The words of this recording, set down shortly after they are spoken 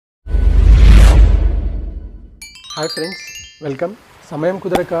Hi friends, welcome. సమయం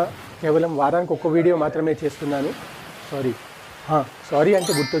కుదరక కేవలం వారానికి ఒక్క వీడియో మాత్రమే చేస్తున్నాను. సారీ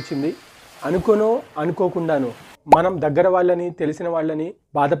అంటే గుర్తొచ్చింది. అనుకోకుండాను మనం దగ్గర వాళ్ళని, తెలిసిన వాళ్ళని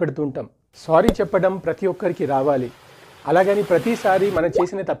బాధ పెడుతుంటాం. సారీ చెప్పడం ప్రతి ఒక్కరికి రావాలి. అలాగని ప్రతిసారి మనం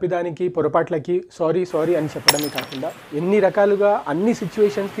చేసిన తప్పిదానికి, పొరపాట్లకి సారీ అని చెప్పడమే కాకుండా ఎన్ని రకాలుగా అన్ని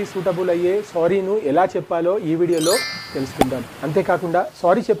సిచ్యువేషన్స్కి సూటబుల్ అయ్యే సారీను ఎలా చెప్పాలో ఈ వీడియోలో తెలుసుకుందాం. అంతేకాకుండా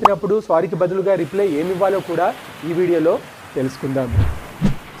సారీ చెప్పినప్పుడు సారీకి బదులుగా రిప్లై ఏమి ఇవ్వాలో కూడా ఈ వీడియోలో తెలుసుకుందాం.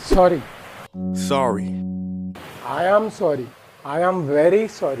 Sorry. I am sorry. I am very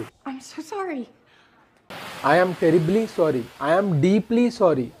sorry. I'm so sorry. I am terribly sorry. I am deeply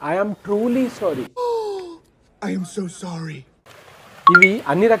sorry. I am truly sorry. I am so sorry. ఇవి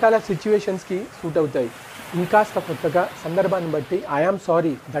అన్ని రకాల సిచ్యువేషన్స్కి సూట్ అవుతాయి. ఇంకాస్త కొత్తగా సందర్భాన్ని బట్టి I am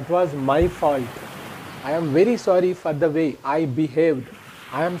sorry, that was my fault. I am very sorry for the way I behaved.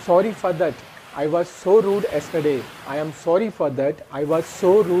 I am sorry for that I was so rude yesterday. I am sorry for that I was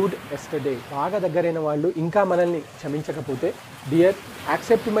so rude yesterday. బాగా దగ్గరైన వాళ్ళు ఇంకా మనల్ని క్షమించకపోతే, dear,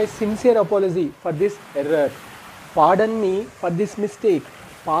 accept my sincere apology for this error. Pardon me for this mistake.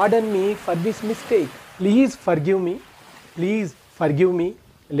 Pardon me for this mistake. Please forgive me.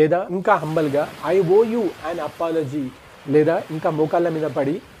 లేదా ఇంకా హంబల్గా I O you and apology. లేదా ఇంకా మోకాళ్ళ మీద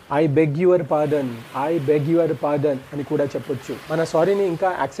పడి ఐ బెగ్ యువర్ పార్డన్ అని కూడా చెప్పొచ్చు. మన సారీని ఇంకా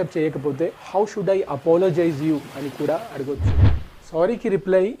యాక్సెప్ట్ చేయకపోతే how should I apologise you అని కూడా అడగొచ్చు. సారీకి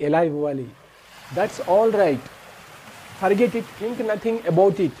రిప్లై ఎలా ఇవ్వాలి? That's all right. Forget it. Think nothing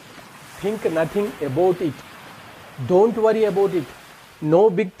about it. Don't worry about it. No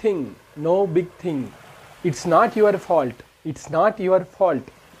big thing. It's not your fault.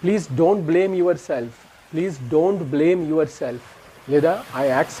 Please don't blame yourself. లేదా I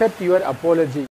accept your apology.